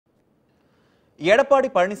எடப்பாடி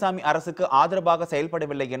பழனிசாமி அரசுக்கு ஆதரவாக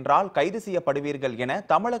செயல்படவில்லை என்றால் கைது செய்யப்படுவீர்கள் என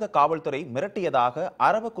தமிழக காவல்துறை மிரட்டியதாக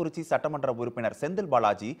அரவக்குறிச்சி சட்டமன்ற உறுப்பினர் செந்தில்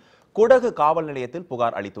பாலாஜி குடகு காவல் நிலையத்தில்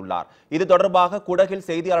புகார் அளித்துள்ளார். இது தொடர்பாக குடகில்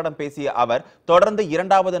செய்தியாளரிடம் பேசிய அவர் தொடர்ந்து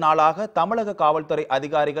இரண்டாவது நாளாக தமிழக காவல்துறை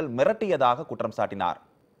அதிகாரிகள் மிரட்டியதாக குற்றம் சாட்டினார்.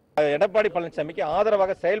 எடப்பாடி பழனிசாமிக்கு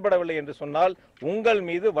ஆதரவாக செயல்படவில்லை என்று சொன்னால் உங்கள்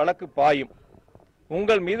மீது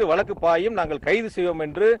வழக்கு பாயும் நாங்கள் கைது செய்வோம்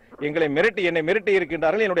என்று என்னை மிரட்டி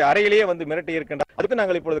இருக்கின்றார்கள். என்னுடைய அறையிலேயே வந்து மிரட்டி இருக்கின்றார்கள். அதுக்கு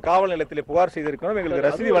நாங்கள் இப்பொழுது காவல் நிலையத்தில் புகார் செய்திருக்கிறோம். எங்களுக்கு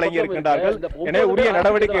ரசீது வழங்கி இருக்கின்றார்கள். எனவே உரிய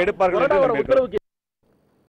நடவடிக்கை எடுப்பார்கள் என்று